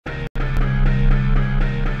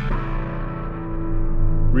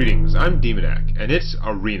Greetings, I'm Demonac, and it's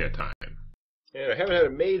arena time. And I haven't had a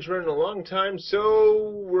mage run in a long time,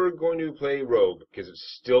 so we're going to play rogue, because it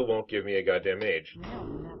still won't give me a goddamn mage. They'll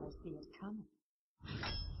never see it coming.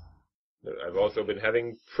 I've also been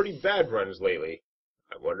having pretty bad runs lately.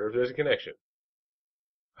 I wonder if there's a connection.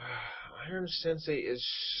 Iron Sensei is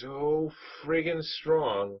so friggin'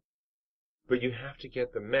 strong, but you have to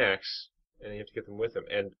get the mechs, and you have to get them with them,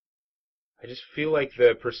 and I just feel like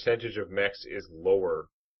the percentage of mechs is lower.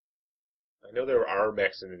 I know there are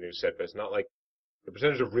mechs in the new set, but it's not like the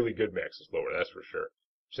percentage of really good mechs is lower, that's for sure.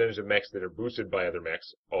 Percentage of mechs that are boosted by other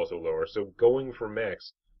mechs also lower. So going for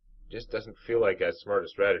mechs just doesn't feel like as smart a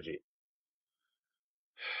strategy.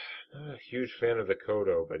 Not a huge fan of the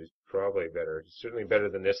Kodo, but he's probably better. He's certainly better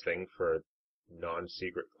than this thing for a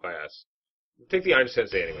non-secret class. Take the Iron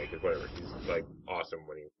Sensei anyway, because whatever. He's like awesome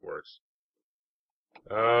when he works.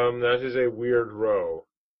 That is a weird row.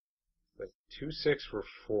 Like 2-6 for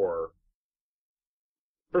 4.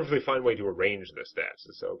 Perfectly fine way to arrange the stats.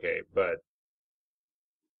 It's okay, but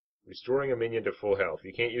restoring a minion to full health.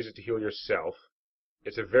 You can't use it to heal yourself.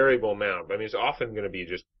 It's a variable amount. I mean, it's often going to be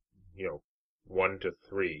just, 1 to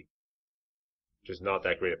 3. Just not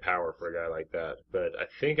that great a power for a guy like that. But I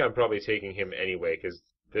think I'm probably taking him anyway, because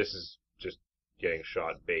this is just getting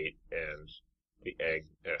shot bait and the egg.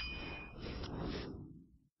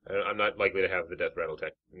 I'm not likely to have the death rattle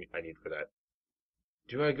tech I need for that.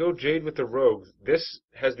 Do I go Jade with the Rogue? This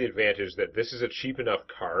has the advantage that this is a cheap enough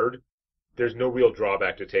card. There's no real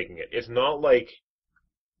drawback to taking it. It's not like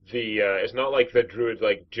the Druid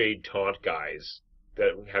like Jade Taunt guys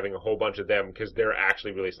that having a whole bunch of them because they're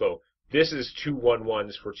actually really slow. This is 2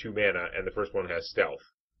 1/1s for 2 mana, and the first one has stealth.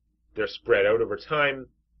 They're spread out over time,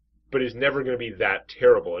 but it's never going to be that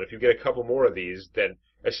terrible. And if you get a couple more of these, then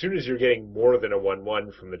as soon as you're getting more than a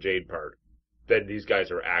 1/1 from the Jade part, then these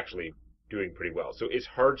guys are actually doing pretty well. So it's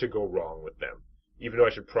hard to go wrong with them. Even though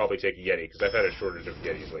I should probably take a Yeti, because I've had a shortage of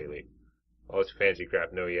Yetis lately. All this fancy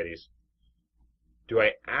crap, no Yetis. Do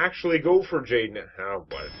I actually go for Jade now? Oh,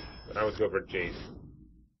 what? I always go for Jade.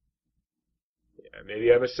 Yeah,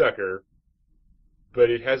 maybe I'm a sucker, but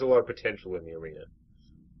it has a lot of potential in the arena.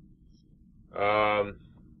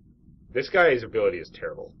 This guy's ability is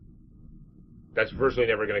terrible. That's virtually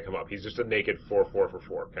never going to come up. He's just a naked 4/4 for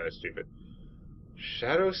 4. Kind of stupid.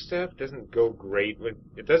 Shadow Step doesn't go great with...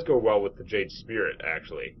 It does go well with the Jade Spirit,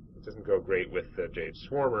 actually. It doesn't go great with the Jade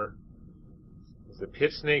Swarmer. Is the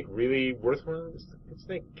Pit Snake really worthwhile? The Pit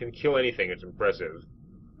Snake can kill anything. It's impressive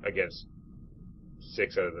against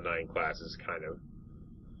 6 out of the 9 classes, kind of.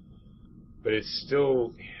 But it's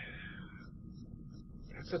still...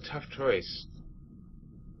 That's a tough choice.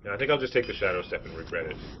 No, I think I'll just take the Shadow Step and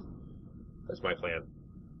regret it. That's my plan.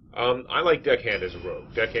 I like Deckhand as a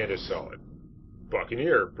rogue. Deckhand is solid.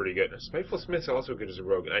 Buccaneer, pretty good. Spiteful Smith's also good as a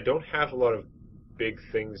rogue, and I don't have a lot of big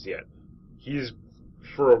things yet.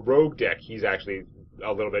 For a rogue deck, he's actually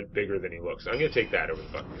a little bit bigger than he looks. I'm going to take that over the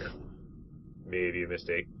Buccaneer. Maybe a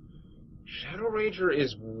mistake. Shadow Ranger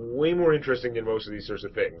is way more interesting than most of these sorts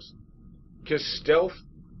of things, because stealth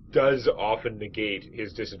does often negate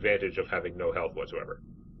his disadvantage of having no health whatsoever.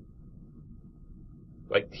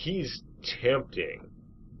 Like, he's tempting.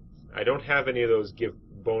 I don't have any of those give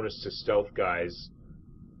bonus to stealth guys.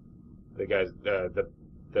 The guys,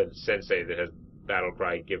 the sensei that has battle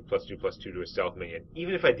cry, give +2/+2 to a stealth minion.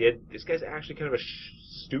 Even if I did, this guy's actually kind of a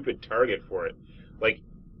stupid target for it. Like,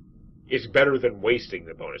 it's better than wasting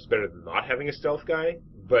the bonus. Better than not having a stealth guy,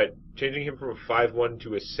 but changing him from a 5/1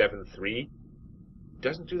 to a 7/3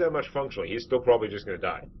 doesn't do that much functionally. He's still probably just going to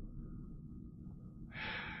die.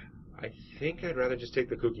 I think I'd rather just take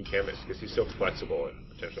the Kooky Chemist, because he's so flexible and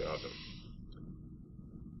potentially awesome.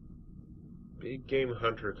 Big Game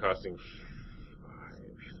Hunter costing 5.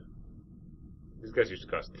 These guys used to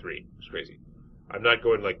cost 3. It's crazy. I'm not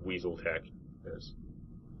going like Weasel Tech.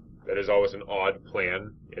 That is always an odd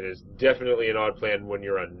plan. It is definitely an odd plan when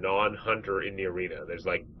you're a non-hunter in the arena. There's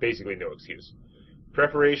like basically no excuse.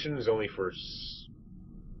 Preparation is only for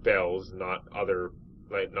spells, not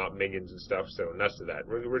not minions and stuff, so nuts to that.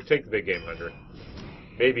 We're going to take the Big Game Hunter.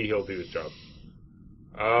 Maybe he'll do his job.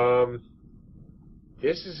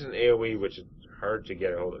 This is an AoE which is hard to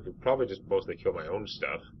get a hold of. It'll probably just mostly kill my own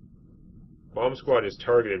stuff. Bomb Squad is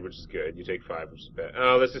targeted, which is good. You take 5, which is bad.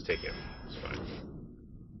 Oh, let's just take him. It's fine.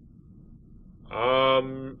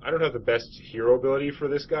 I don't have the best hero ability for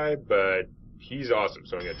this guy, but he's awesome,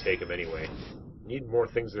 so I'm going to take him anyway. Need more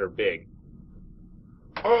things that are big.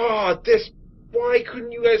 Oh, why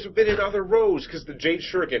couldn't you guys have been in other rows? Because the Jade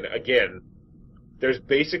Shuriken, again, there's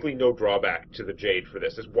basically no drawback to the Jade for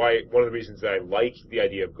this. That's why one of the reasons that I like the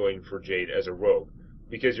idea of going for Jade as a rogue.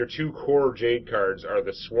 because your two core Jade cards are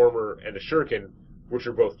the Swarmer and the Shuriken, which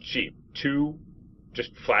are both cheap. 2,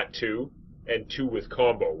 just flat 2, and 2 with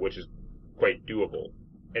combo, which is quite doable.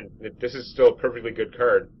 And this is still a perfectly good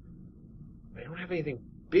card. I don't have anything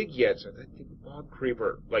big yet, so I think Bog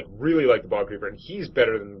Creeper, really like the Bog Creeper, and he's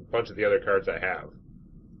better than a bunch of the other cards I have.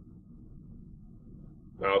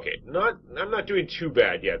 Well, okay, I'm not doing too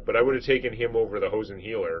bad yet, but I would have taken him over the Hosen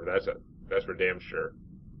Healer. That's for damn sure.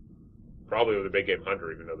 Probably over the Big Game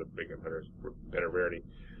Hunter, even though the Big Game Hunter is better rarity.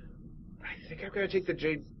 I think I'm going to take the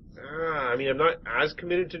Jade. I mean, I'm not as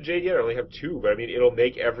committed to Jade yet. I only have 2, but I mean, it'll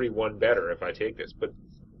make every one better if I take this. But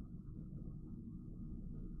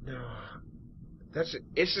no,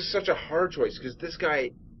 it's just such a hard choice because this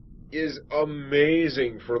guy is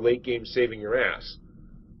amazing for late game saving your ass.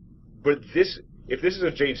 But if this is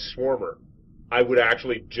a Jade Swarmer, I would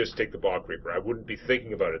actually just take the Bog Creeper. I wouldn't be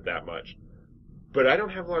thinking about it that much. But I don't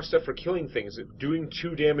have a lot of stuff for killing things. Doing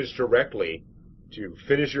 2 damage directly to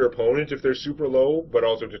finish your opponent if they're super low, but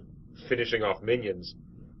also just finishing off minions,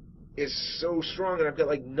 is so strong, and I've got,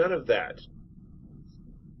 none of that.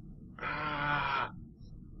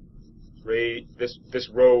 Ray, this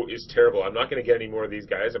row is terrible. I'm not going to get any more of these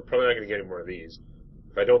guys. I'm probably not going to get any more of these.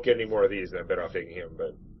 If I don't get any more of these, then I'm better off taking him,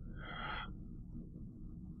 but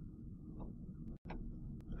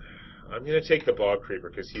I'm going to take the Bog Creeper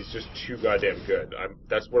because he's just too goddamn good.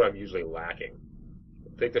 That's what I'm usually lacking.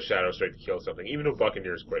 Take the Shadow Strike to kill something, even though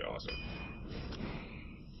Buccaneer is quite awesome.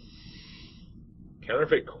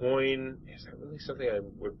 Counterfeit Coin, is that really something I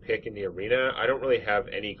would pick in the arena? I don't really have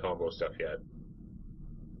any combo stuff yet.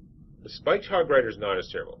 The Spiked Hog Rider's not as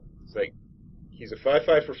terrible. It's he's a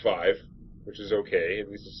 5/5 for 5, which is okay,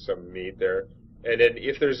 at least there's some meat there. And then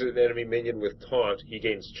if there's an enemy minion with Taunt, he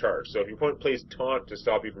gains charge. So if your opponent plays Taunt to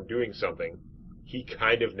stop you from doing something, he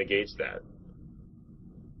kind of negates that.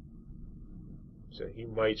 So he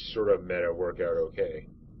might sort of meta work out okay.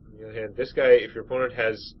 On the other hand, this guy, if your opponent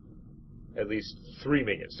has at least 3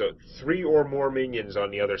 minions, so 3 or more minions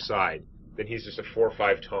on the other side, then he's just a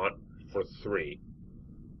 4/5 taunt for 3.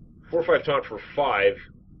 4/5 taunt for 5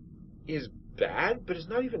 is bad, but it's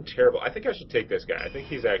not even terrible. I think I should take this guy. I think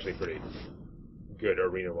he's actually pretty good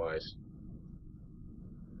arena-wise.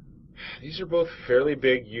 These are both fairly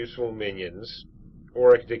big, useful minions,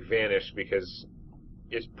 or I could take Vanish because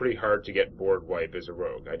it's pretty hard to get board wipe as a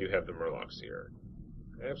rogue. I do have the Murloc Seer.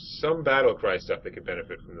 I have some Battlecry stuff that could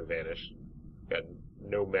benefit from the Vanish. Got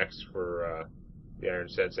no mechs for the Iron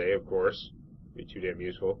Sensei, of course. Be too damn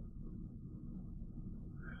useful.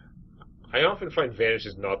 I often find Vanish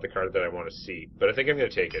is not the card that I want to see, but I think I'm going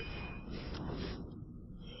to take it.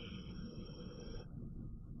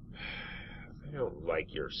 I don't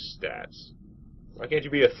like your stats. Why can't you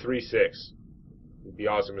be a 3/6? You'd be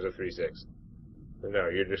awesome as a 3/6. But no,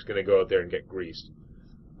 you're just going to go out there and get greased.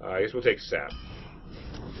 I guess we'll take Sap.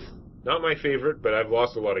 Not my favorite, but I've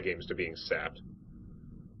lost a lot of games to being sapped.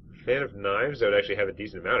 Fan of Knives, I would actually have a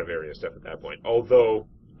decent amount of area stuff at that point. Although,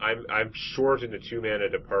 I'm short in the 2-mana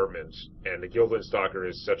department, and the Guildland Stalker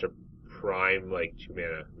is such a prime,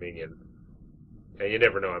 2-mana minion. And you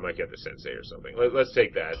never know, I might get the Sensei or something. Let's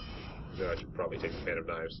take that. No, I should probably take the Fan of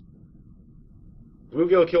Knives.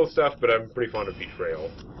 Bluegill kills stuff, but I'm pretty fond of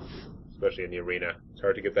Betrayal. Especially in the arena. It's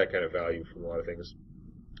hard to get that kind of value from a lot of things.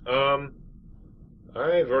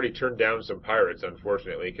 I've already turned down some pirates,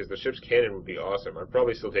 unfortunately, because the ship's cannon would be awesome. I'm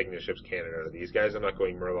probably still taking the ship's cannon out of these guys. I'm not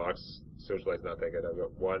going Murlocs. Socialite's not that good. I've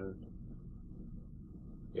got 1.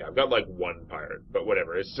 Yeah, I've got 1 pirate, but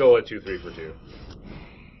whatever. It's still a 2/3 for 2.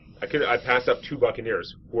 I passed up 2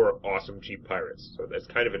 Buccaneers, who are awesome cheap pirates, so that's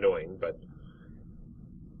kind of annoying, but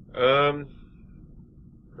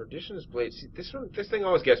Perdition's Blade. See, this thing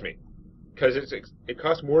always gets me, because it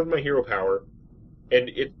costs more than my hero power, and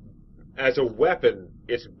it, as a weapon,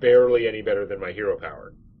 it's barely any better than my hero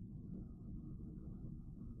power.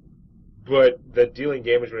 But the dealing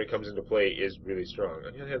damage when it comes into play is really strong.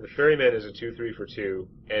 On the other hand, the Ferryman is a 2/3 for 2,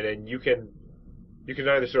 and then you can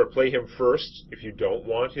either sort of play him first if you don't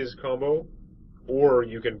want his combo, or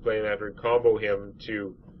you can play him after and combo him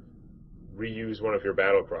to reuse one of your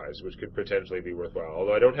battle cries, which could potentially be worthwhile.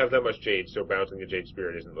 Although I don't have that much Jade, so bouncing the Jade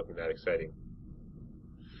Spirit isn't looking that exciting.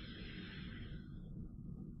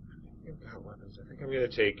 I've got weapons. I think I'm going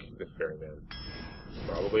to take the Ferryman.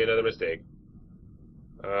 Probably another mistake.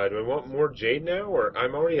 Do I want more Jade now, or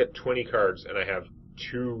I'm already at 20 cards and I have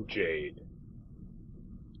 2 Jade?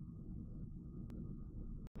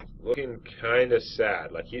 Looking kind of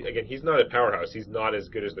sad. Again, he's not a powerhouse. He's not as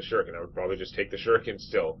good as the Shuriken. I would probably just take the Shuriken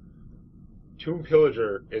still. Tomb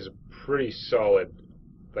Pillager is pretty solid,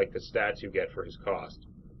 the stats you get for his cost.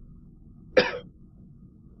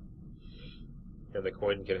 And the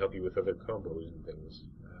coin can help you with other combos and things.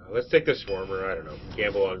 Let's take the Swarmer, I don't know.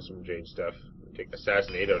 Gamble on some Jade stuff. Take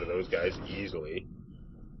Assassinate out of those guys easily.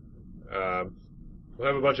 We'll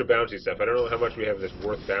have a bunch of bouncy stuff. I don't know how much we have that's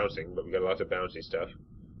worth bouncing, but we got lots of bouncy stuff.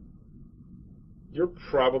 You're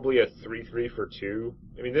probably a 3-3 for 2.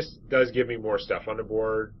 I mean, this does give me more stuff on the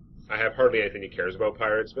board. I have hardly anything that cares about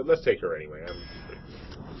pirates, but let's take her anyway.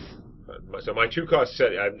 So my 2-cost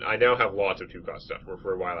set, I now have lots of 2-cost stuff, where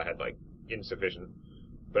for a while I had, like, insufficient.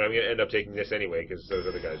 But I'm going to end up taking this anyway, because those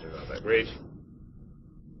other guys are not that great.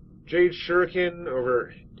 Jade Shuriken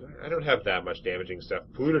over... I don't have that much damaging stuff.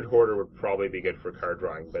 Polluted Hoarder would probably be good for card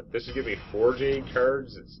drawing, but this would give me 4 Jade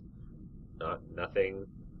cards. It's not nothing.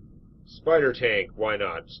 Spider Tank, why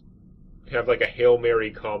not? Have like a Hail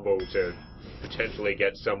Mary combo to potentially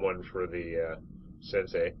get someone for the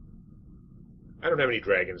Sensei. I don't have any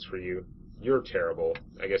dragons for you. You're terrible.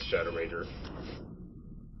 I guess Shadow Rager.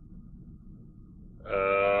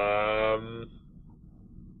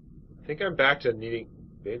 I think I'm back to needing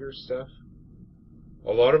bigger stuff.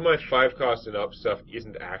 A lot of my 5-cost and up stuff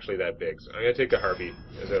isn't actually that big, so I'm going to take the Harpy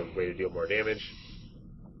as a way to deal more damage.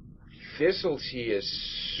 Thistletea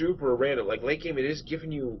is super random. Like, late game, it is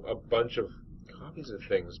giving you a bunch of copies of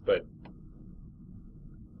things, but...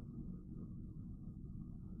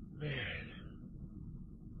 Man...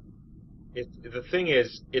 The thing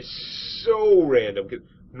is, it's so random.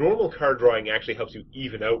 Normal card drawing actually helps you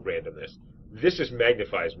even out randomness. This just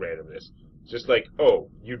magnifies randomness. It's just like, oh,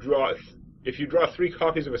 you draw... If you draw 3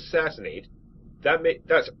 copies of Assassinate,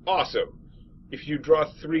 that's awesome. If you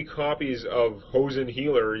draw 3 copies of Hosen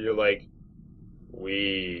Healer, you're like,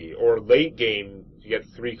 wee. Or late game, you get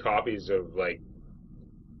 3 copies of, like,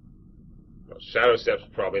 well, Shadow Step's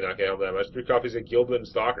probably not going to help that much. 3 copies of Gilblin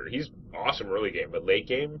Stalker. He's awesome early game, but late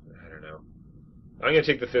game, I don't know. I'm going to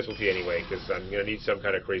take the Thistletea anyway, because I'm going to need some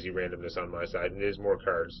kind of crazy randomness on my side, and it is more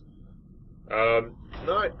cards.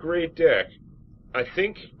 Not great deck. I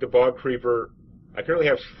think the Bog Creeper, I currently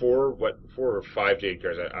have 4 or 5 Jade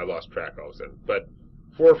cards. I lost track all of a sudden. But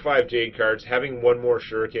 4 or 5 Jade cards, having 1 more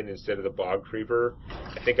Shuriken instead of the Bog Creeper,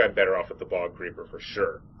 I think I'm better off with the Bog Creeper for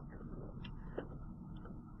sure.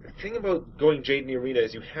 The thing about going Jade in the arena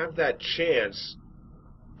is you have that chance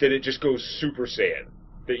that it just goes Super Saiyan.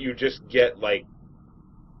 That you just get, like,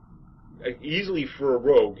 easily for a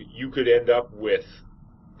rogue, you could end up with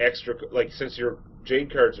extra, like, since your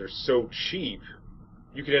Jade cards are so cheap,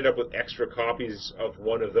 you could end up with extra copies of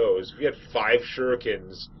one of those. If you had 5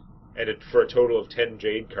 Shurikens and for a total of 10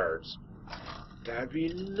 Jade cards, that'd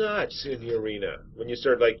be nuts in the arena. When you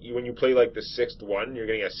start, like, when you play, like, the 6th one, you're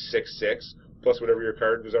getting a 6/6, plus whatever your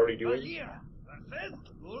card was already doing.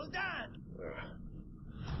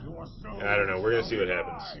 I don't know. We're going to see what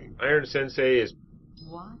happens. Iron Sensei is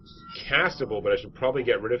castable, but I should probably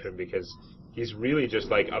get rid of him because he's really just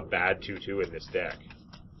like a bad 2/2 in this deck.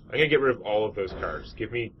 I'm going to get rid of all of those cards.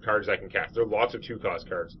 Give me cards I can cast. There are lots of 2-cost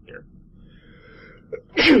cards in here.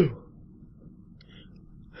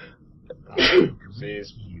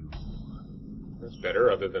 Sneeze. That's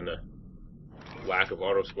better, other than the lack of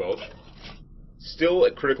auto squelch. Still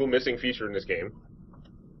a critical missing feature in this game.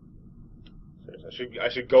 I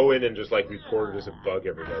should go in and just like record it as a bug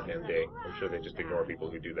every goddamn day. I'm sure they just ignore people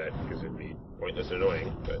who do that because it'd be pointless and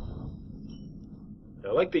annoying. But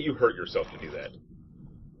I like that you hurt yourself to do that.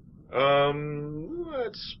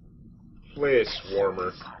 Let's play a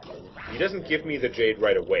Swarmer. He doesn't give me the Jade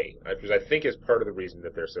right away, which I think is part of the reason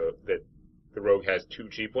that that the Rogue has 2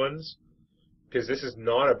 cheap ones. Because this is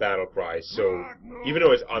not a battle cry, so even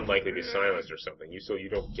though it's unlikely to be silenced or something, you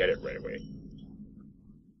don't get it right away.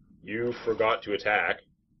 You forgot to attack.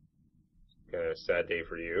 Kind of a sad day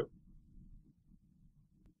for you.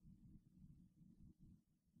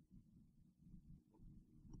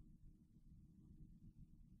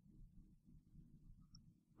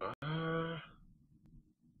 I'm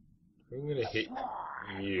gonna hit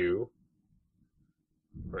you.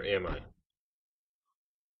 Or am I?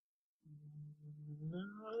 No, I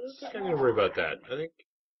don't think I'm gonna worry about that. I think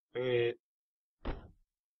I'm gonna hit...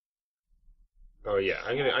 Oh yeah,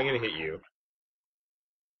 I'm gonna hit you.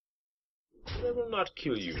 I will not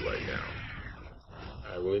kill you right now.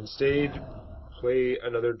 I will instead play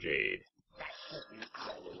another Jade.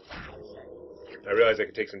 I realize I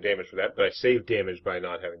could take some damage for that, but I saved damage by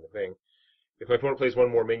not having the thing. If my opponent plays 1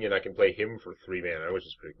 more minion, I can play him for 3 mana, which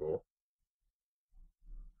is pretty cool.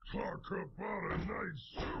 Talk about a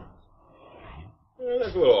nice...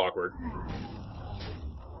 That's a little awkward.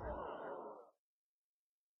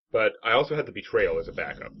 But I also had the Betrayal as a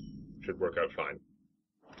backup. Should work out fine.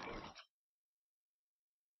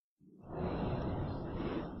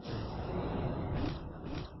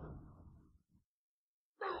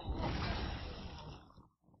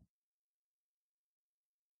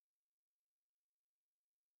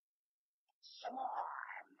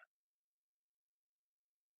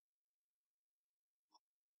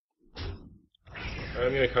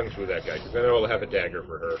 I'm gonna kung fu that guy, because then I'll have a dagger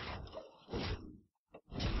for her.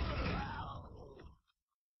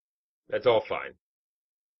 That's all fine.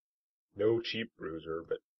 No cheap bruiser,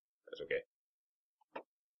 but that's okay.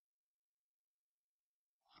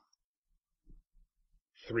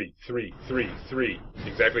 Three.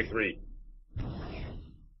 Exactly 3.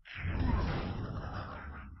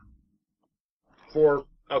 4.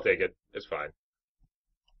 I'll take it. It's fine.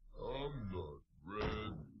 I'm not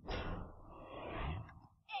red.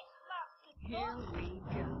 Here we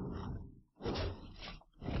go.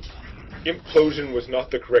 Implosion was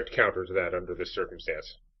not the correct counter to that under this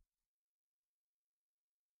circumstance.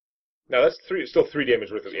 Now that's still 3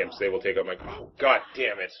 damage worth of imps. They will take out my... Oh, god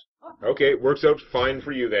damn it. Okay, works out fine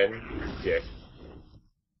for you then, dick.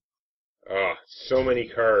 Ah, so many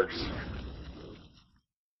cards.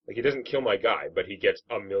 Like, he doesn't kill my guy, but he gets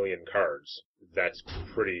 1,000,000 cards. That's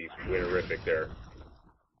pretty winnerific there.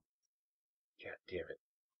 God damn it.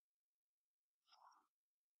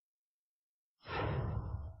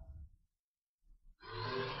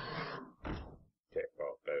 Okay,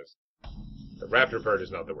 well, that is... The raptor part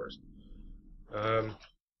is not the worst.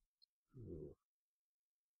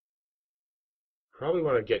 Probably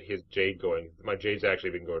want to get his Jade going. My Jade's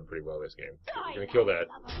actually been going pretty well this game. I'm gonna kill that.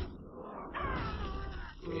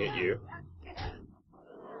 Hit you.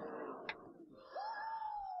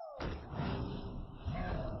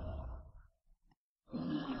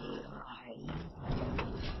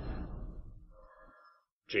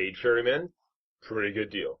 Jade Ferryman? Pretty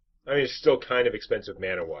good deal. I mean, it's still kind of expensive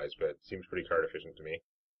mana-wise, but it seems pretty card efficient to me.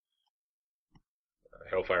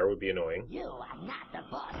 Hellfire would be annoying. You are not the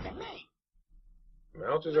boss of me.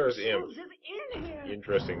 Maltazar's Imp. Who's in here?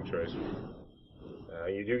 Interesting choice.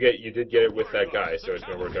 You did get it with that guy, so it's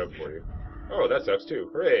gonna work out for you. Oh, that sucks too.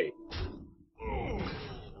 Hooray!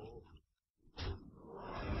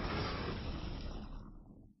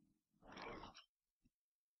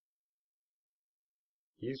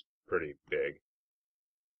 He's pretty big.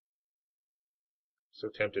 So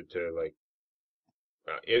tempted to, like...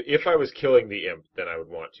 if I was killing the imp, then I would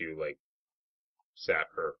want to, like, sap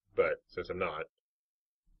her. But since I'm not...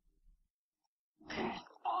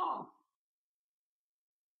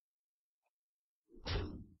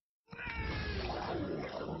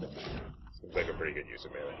 Seems like a pretty good use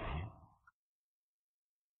of mana.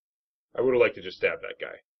 I would have liked to just stab that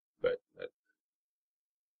guy, but...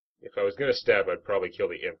 if I was going to stab, I'd probably kill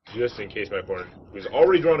the imp, just in case my opponent, who's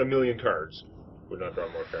already drawn 1,000,000 cards, would not draw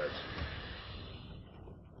more cards.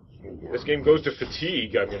 This game goes to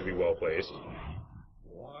fatigue, I'm going to be well placed.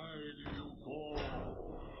 Why do you call?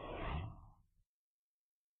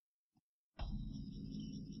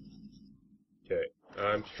 Okay,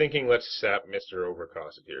 I'm thinking let's sap Mr.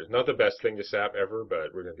 Overcosted here. It's not the best thing to sap ever,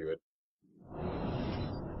 but we're going to do it.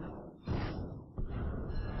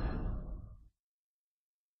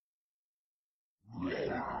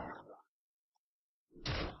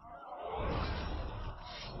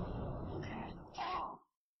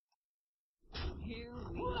 Here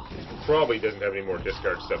we go. Probably doesn't have any more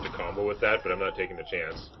discard stuff to combo with that, but I'm not taking the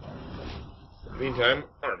chance. In the meantime,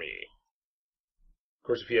 Army. Of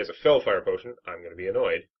course, if he has a Fellfire Potion, I'm going to be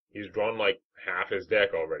annoyed. He's drawn like half his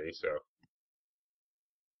deck already, so...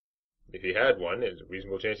 if he had one, there's a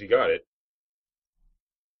reasonable chance he got it.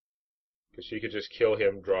 Because she could just kill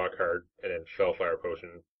him, draw a card, and then Fellfire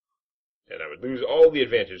Potion, and I would lose all the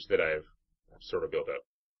advantage that I've sort of built up.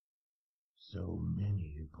 So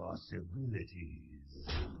many possibilities.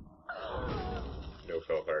 No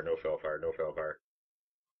Fellfire, no Fellfire, no Fellfire.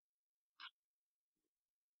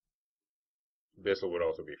 Bissell would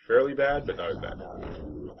also be fairly bad, but not as bad.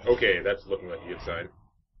 Okay, that's looking like a good sign.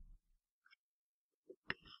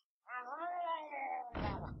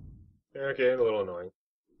 Okay, a little annoying.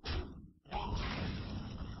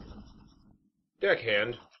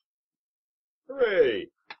 Deckhand. Hooray!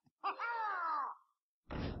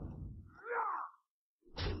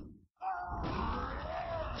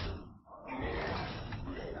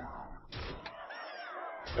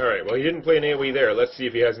 Alright, well he didn't play an AoE there. Let's see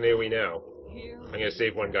if he has an AoE now. I'm going to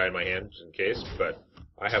save one guy in my hand, just in case, but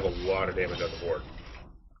I have a lot of damage on the board.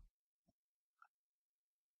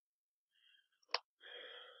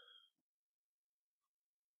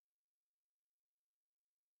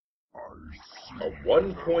 A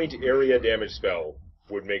 1-point area damage spell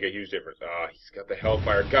would make a huge difference. Ah, he's got the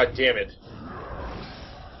Hellfire. God damn it!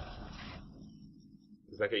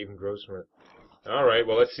 Does that guy even grows from it? Alright,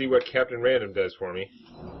 well let's see what Captain Random does for me.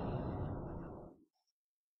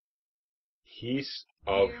 Piece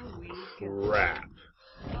of crap.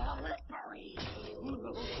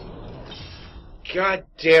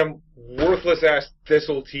 Goddamn worthless ass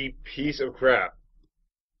thistle tea piece of crap.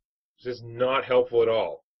 This is not helpful at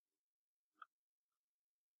all.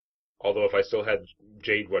 Although if I still had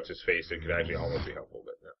Jade What's-His-Face, it could actually almost be helpful,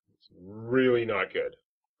 but no. It's really not good.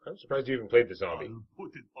 I'm surprised you even played the zombie. I'll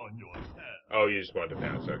put it on your head. Oh, you just wanted to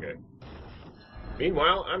pass, okay.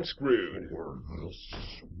 Meanwhile, I'm screwed.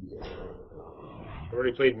 I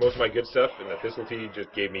already played most of my good stuff, and the Thistle Tea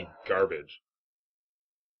just gave me garbage.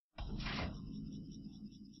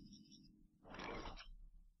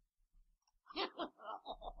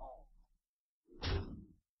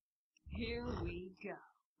 Here we go.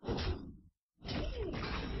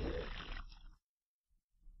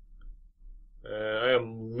 I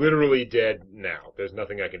am literally dead now. There's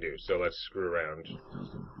nothing I can do, so let's screw around.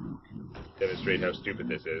 Demonstrate how stupid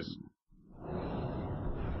this is.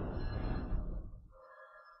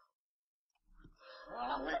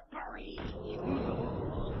 Slippery.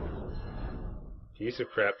 Piece of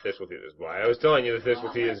crap Thistle Tea. This is why I was telling you that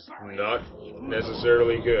Thistle Tea is not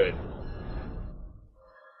necessarily good.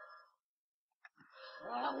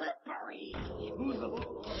 Slippery.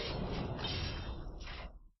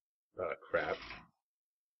 Oh, crap.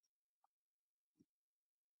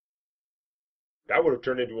 That would have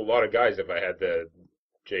turned into a lot of guys if I had the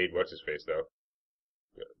Jade What's-His-Face, though.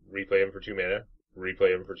 Replay him for 2 mana.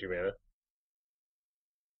 Replay him for 2 mana.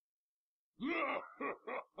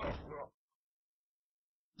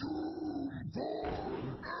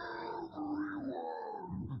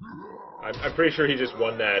 I'm pretty sure he just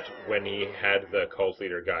won that when he had the cult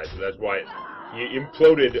leader guy, so that's why he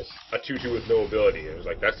imploded a 2/2 with no ability. It was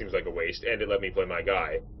like, that seems like a waste, and it let me play my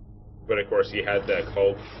guy. But of course, he had the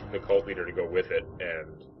cult leader to go with it,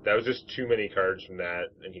 and that was just too many cards from that,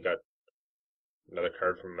 and he got another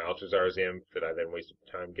card from Malchazar's Imp that I then wasted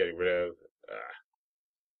time getting rid of.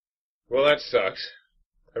 Well, that sucks.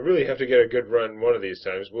 I really have to get a good run one of these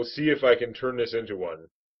times. We'll see if I can turn this into one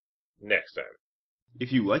next time.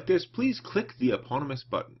 If you like this, please click the eponymous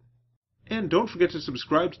button. And don't forget to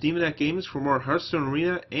subscribe to Demonac Games for more Hearthstone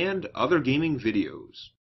Arena and other gaming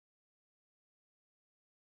videos.